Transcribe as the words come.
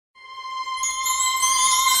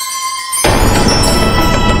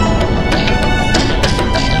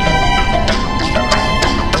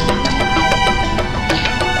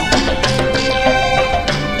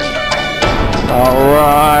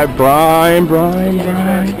Bryan.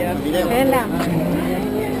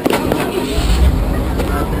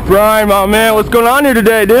 Bryan, my man, what's going on here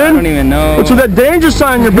today, dude? I don't even know. What's with that danger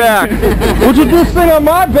sign on your back? What's with this thing on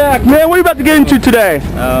my back, man? What are you about to get into today?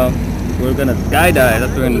 We're gonna skydive.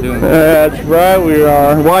 That's what we're gonna do. That's right, we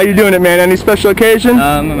are. Why are you doing it, man? Any special occasion?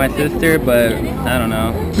 With my sister, but I don't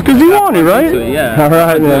know. It's because you want it, right? Yeah. All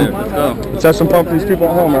right, man. Let's go. Let's have some fun for these people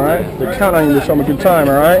at home, all right? They're counting on you to show them a good time,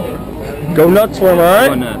 all right? Go nuts for them, all right?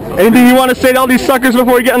 Go nuts. Anything you want to say to all these suckers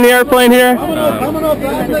before we get on the airplane here?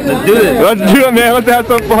 Let's do this. Let's do it, man. Let's have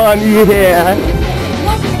some fun. Yeah.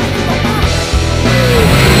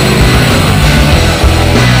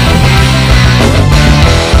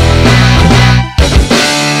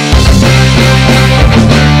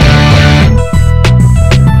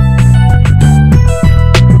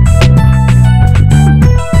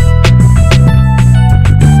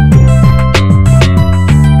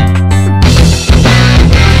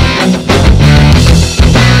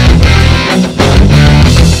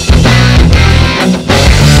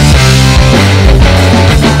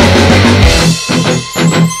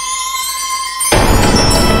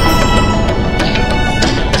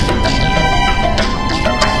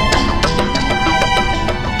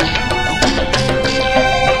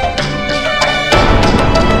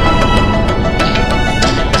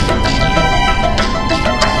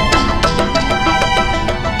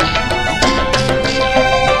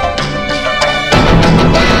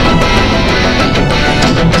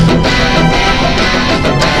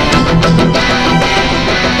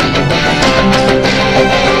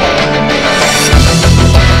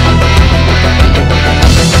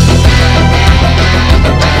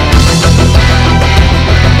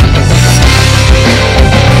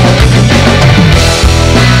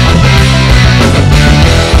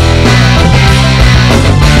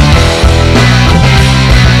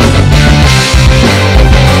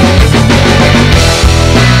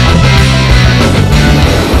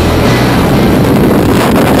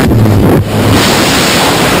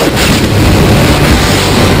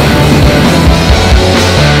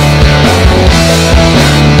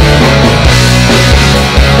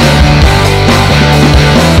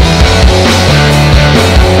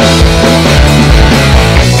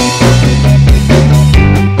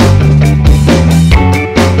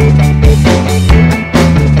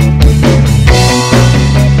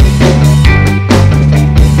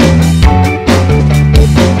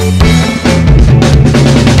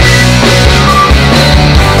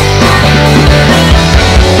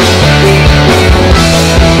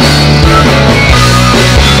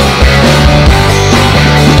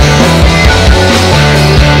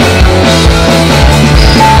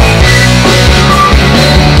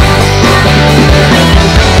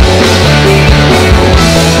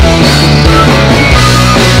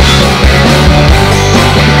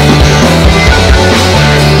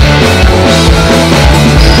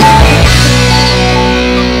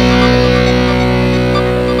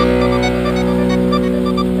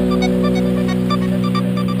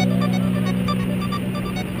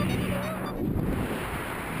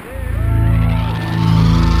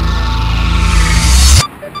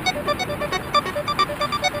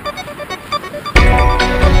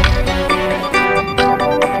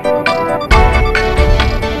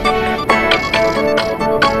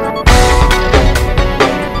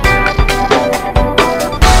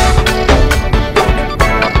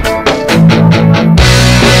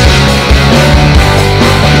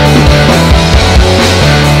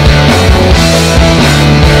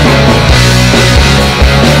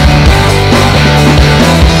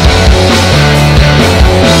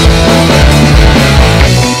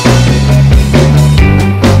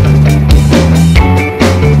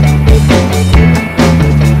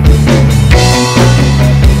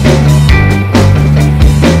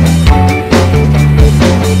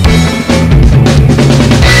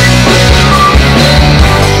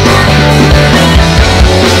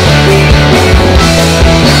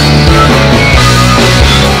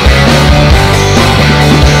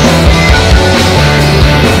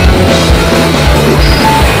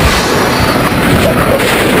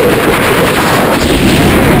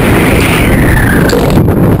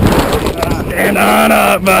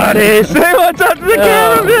 buddy. Say what's up to the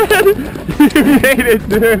camera, man. You made it,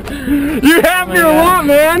 dude. You happy or what,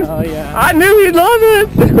 man? Oh, yeah. I knew he'd love it.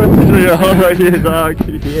 All right here, dog.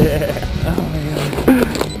 Yeah. Oh, my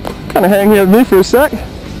God. Kind of hang here with me for a sec.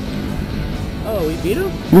 Oh, we beat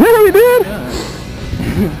him? Yeah, we did.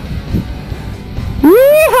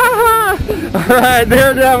 Yeah. Alright,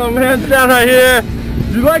 there down, my man. Down right here.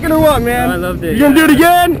 Did you like it or what, man? Oh, I loved it. You gonna do it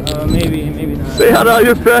again? Maybe not. Say hi to all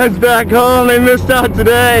your friends back home. They missed out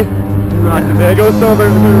today. Roger, man. Go celebrate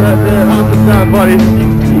with me right there. Awesome time,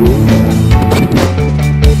 buddy.